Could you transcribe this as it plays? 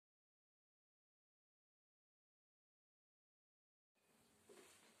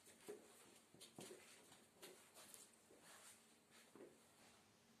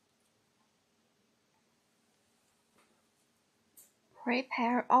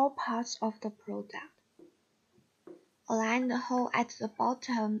Prepare all parts of the product. Align the hole at the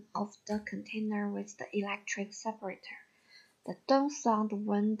bottom of the container with the electric separator. The dong sound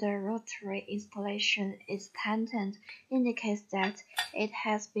when the rotary installation is tightened indicates that it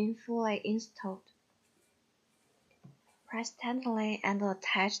has been fully installed. Press tightly and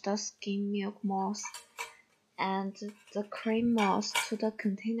attach the skim milk moss and the cream moss to the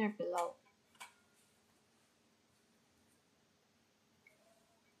container below.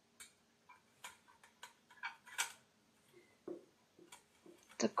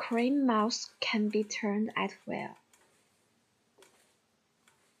 The cream moss can be turned at will.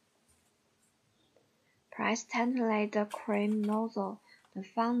 Press tightly the cream nozzle, the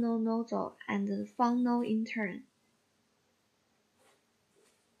funnel nozzle, and the funnel in turn.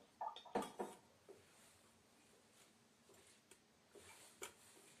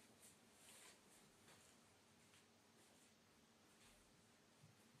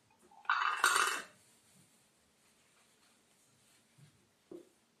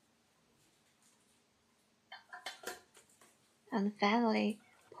 And finally,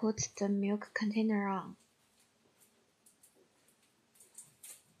 put the milk container on.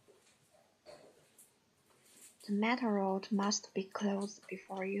 The metal rod must be closed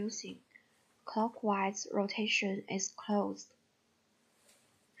before using. Clockwise rotation is closed.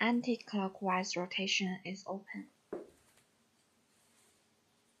 Anti-clockwise rotation is open.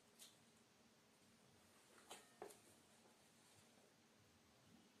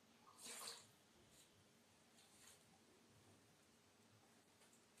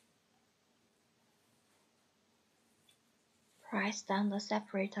 Press down the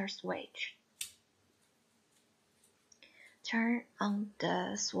separator switch. Turn on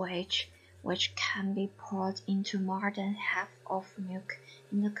the switch, which can be poured into more than half of milk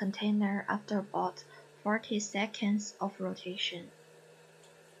in the container after about 40 seconds of rotation.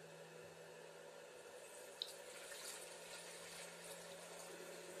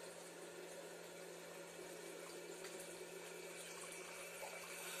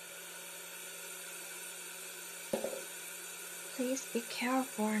 Please be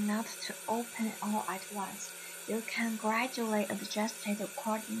careful not to open all at once. You can gradually adjust it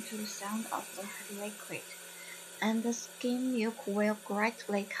according to the sound of the liquid, and the skim milk will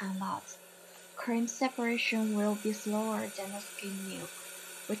gradually come out. Cream separation will be slower than the skim milk,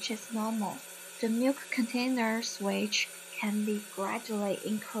 which is normal. The milk container switch can be gradually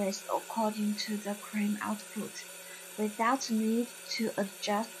increased according to the cream output, without need to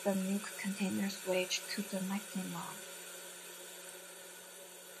adjust the milk container switch to the maximum.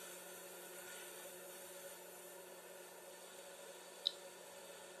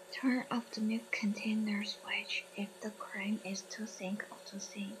 Turn off the milk container switch if the cream is too thick or too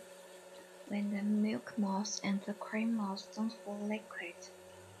thin. When the milk moss and the cream moss don't full liquid,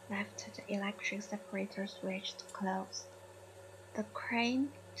 left the electric separator switch closed. The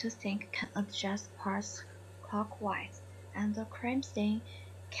cream too thick can adjust parts clockwise, and the cream thin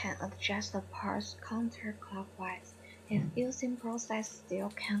can adjust the parts counterclockwise. If using process still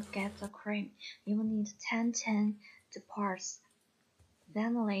can't get the cream, you need to tighten the parts.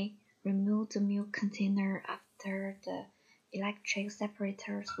 Finally, remove the milk container after the electric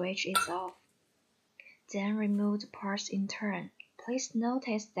separator switch is off. Then remove the parts in turn. Please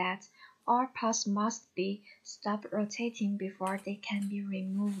notice that all parts must be stopped rotating before they can be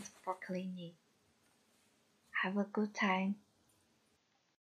removed for cleaning. Have a good time.